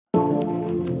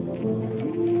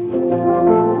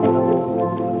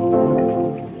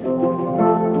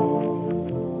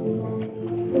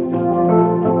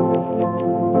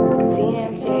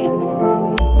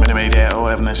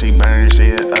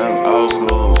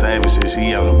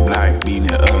she on the block,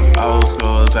 beating it up. Old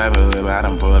school type of whip, I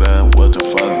done put up, what the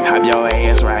fuck? Hop your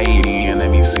ass right in, let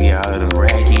me see all of the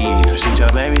rackies. She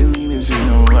tell baby, leave me see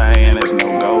no way, and there's no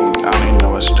gold. I don't even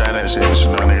know what strap that shit, but you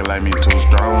know a nigga like me too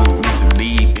strong.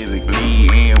 Mentally,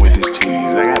 physically, and with this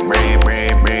cheese. I got bread,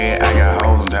 I got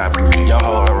hoes on top of me. Yo,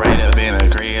 hold her right up in her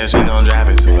crib, she gon' drop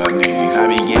it to her knees. I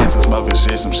be gassing, smoking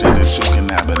shit, some shit that you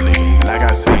cannot believe. Like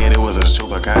I said, it was a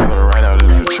chupacabra right out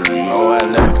in the tree. Oh, I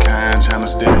left a kind, tryna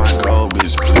steal my gold,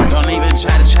 bitch, please. Don't even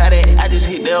try that, I just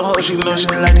hit that hoe, she know she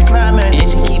like to climb it. And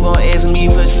she keep on asking me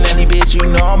for Chanel, bitch, you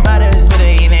know I'm bout it. Put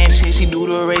her in that shit, she do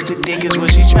the race to dick is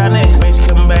what she tryna. When she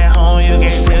coming back home, you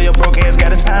can't tell your broke ass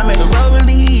gotta time it.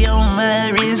 Rollie on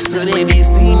my wrist, so that bitch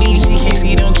see me. She can't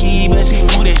see them keys, but she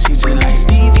move that shit just like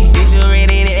Stevie. Bitch, you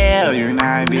ready to hell, you're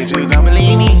not, bitch, you gon'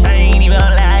 believe me. I ain't even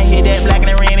gonna lie, hit that black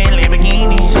and the red and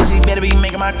Lamborghini. Bitch, she better be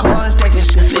making my calls, take that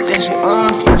shit, flip that shit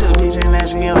on. Hit your bitch and now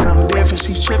she on something different,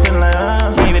 she trippin' like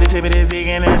Gave it a tip of this dick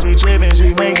and now she trippin',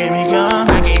 she making me come.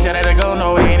 I can't tell her to go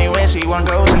nowhere anywhere she wanna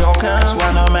go, she gon' come. That's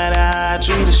why no matter how I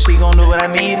treat her, she gon' do what I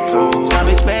need her to. My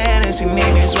bitch bad and she need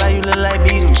me, that's why you look like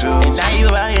Beetlejuice. And now you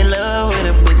out in love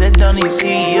with a bitch that don't even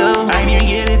see you. I ain't even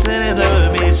get it to the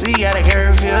door, bitch, she got a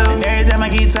curfew. And every time I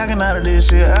keep talking all of this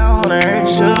shit, I don't wanna hurt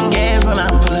you. Gas when I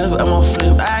pull up, I'm gon'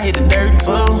 flip, I hit the dirt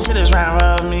too. Hitters round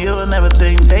around me, you will never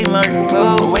think they murder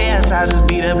too. The way I sound just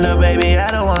beat up, little baby,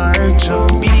 I don't wanna hurt you.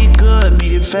 Beat it good,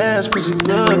 beat it fast, pussy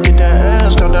good, get that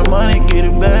ass, count that money, get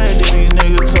it back. Then these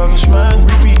niggas talking smug,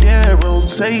 repeat that,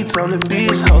 rotate, tell the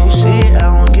bitch, whole shit. I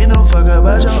don't get no fuck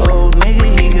about your old nigga,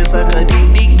 he can suck a dick.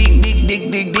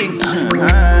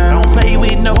 Don't play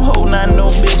with no hoe, not no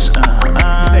bitch.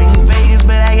 This ain't Vegas,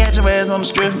 but I got your ass on the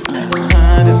strip.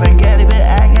 This ain't Cali, but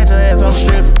I got your ass on the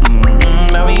strip.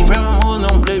 Now we ain't from the moves,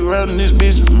 don't play around in this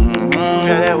bitch.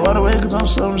 Got that water away, cause I'm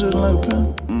something just like a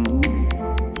pimp.